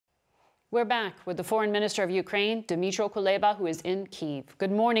We're back with the Foreign Minister of Ukraine, Dmytro Kuleba, who is in Kyiv.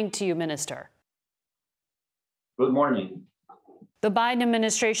 Good morning to you, Minister. Good morning. The Biden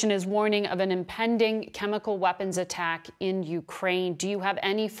administration is warning of an impending chemical weapons attack in Ukraine. Do you have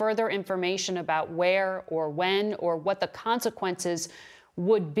any further information about where or when or what the consequences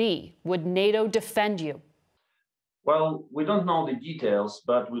would be? Would NATO defend you? Well, we don't know the details,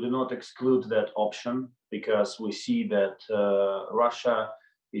 but we do not exclude that option because we see that Russia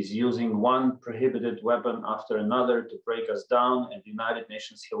is using one prohibited weapon after another to break us down, and the United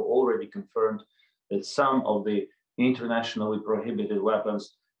Nations have already confirmed that some of the internationally prohibited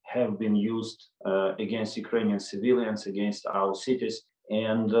weapons have been used against Ukrainian civilians, against our cities.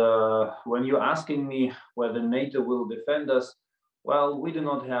 And when you're asking me whether NATO will defend us, well, we do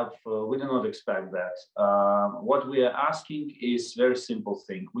not expect that. What we are asking is a very simple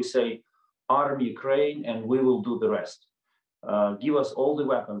thing. We say, arm Ukraine and we will do the rest. Give us all the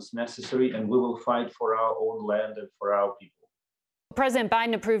weapons necessary and we will fight for our own land and for our people. President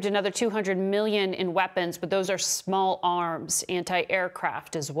Biden approved another $200 million in weapons, but those are small arms,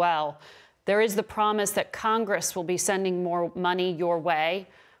 anti-aircraft as well. There is the promise that Congress will be sending more money your way.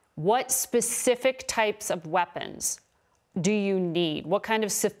 What specific types of weapons do you need? What kind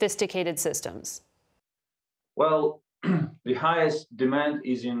of sophisticated systems? Well, the highest demand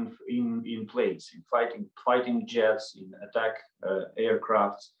is in planes, in fighting jets, in attack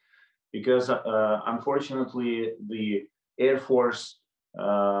aircrafts, because unfortunately the air force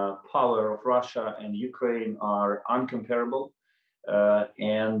power of Russia and Ukraine are uncomparable.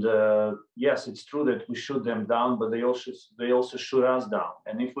 Yes, it's true that we shoot them down, but they also shoot us down.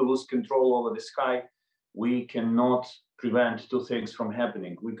 And if we lose control over the sky, we cannot prevent two things from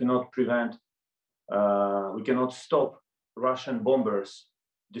happening. We cannot stop Russian bombers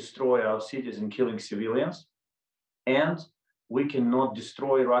destroy our cities and killing civilians, and we cannot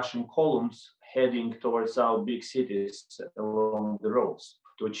destroy Russian columns heading towards our big cities along the roads.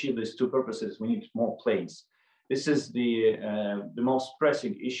 To achieve these two purposes, we need more planes. This is the most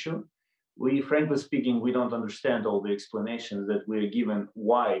pressing issue. Frankly speaking, we don't understand all the explanations that we are given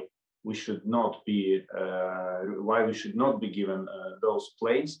why we should not be given those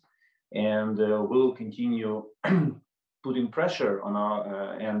planes, and we will continue putting pressure on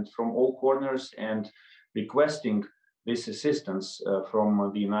our and from all corners and requesting this assistance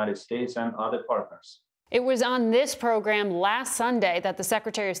from the United States and other partners. It was on this program last Sunday that the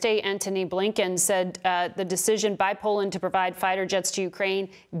Secretary of State, Antony Blinken, said the decision by Poland to provide fighter jets to Ukraine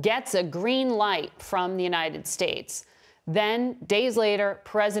gets a green light from the United States. Then, days later,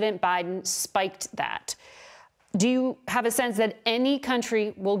 President Biden spiked that. Do you have a sense that any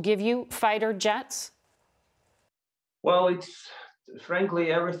country will give you fighter jets? Well,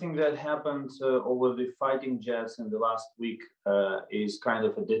 frankly, everything that happened over the fighting jets in the last week is kind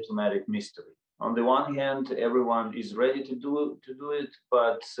of a diplomatic mystery. On the one hand, everyone is ready to do it,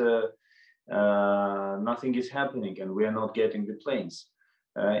 but nothing is happening, and we are not getting the planes.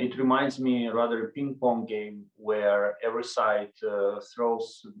 It reminds me rather a ping pong game where every side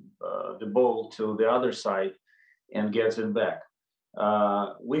throws the ball to the other side and gets it back.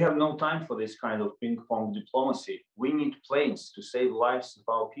 We have no time for this kind of ping pong diplomacy. We need planes to save lives of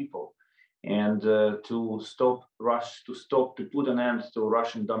our people and to put an end to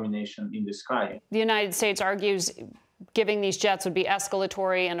Russian domination in the sky. The United States argues giving these jets would be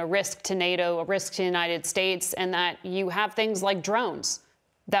escalatory and a risk to NATO, a risk to the United States, and that you have things like drones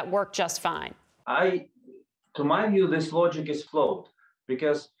that work just fine. To my view, this logic is flawed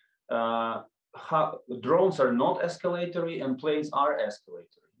because drones are not escalatory and planes are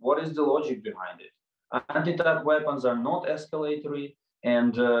escalatory. What is the logic behind it? Anti-tank weapons are not escalatory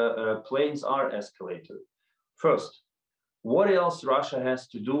and planes are escalatory. First, what else Russia has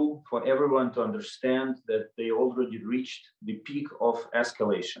to do for everyone to understand that they already reached the peak of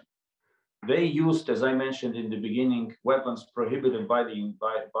escalation? They used, as I mentioned in the beginning, weapons prohibited by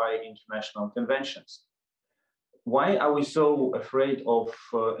international conventions. Why are we so afraid of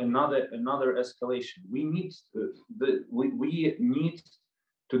another escalation? We need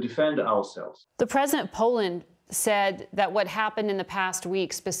to defend ourselves. The President of Poland said that what happened in the past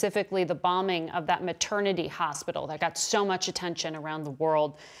week, specifically the bombing of that maternity hospital that got so much attention around the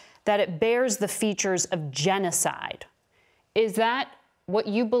world, that it bears the features of genocide. Is that what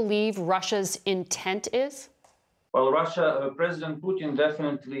you believe Russia's intent is? Well, President Putin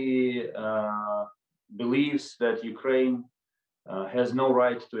definitely believes that Ukraine has no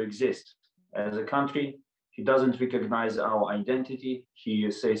right to exist as a country. He doesn't recognize our identity.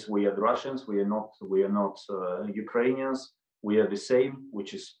 He says we are the Russians. We are not Ukrainians. We are the same,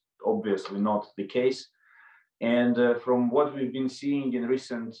 which is obviously not the case. And from what we've been seeing in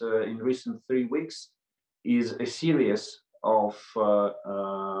recent 3 weeks is a series of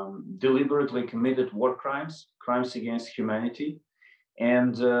deliberately committed war crimes, crimes against humanity.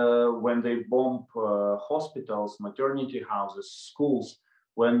 And when they bomb hospitals, maternity houses, schools,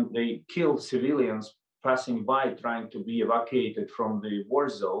 when they kill civilians passing by trying to be evacuated from the war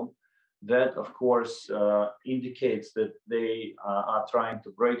zone, that of course indicates that they are trying to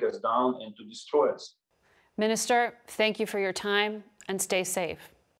break us down and to destroy us. Minister, thank you for your time and stay safe.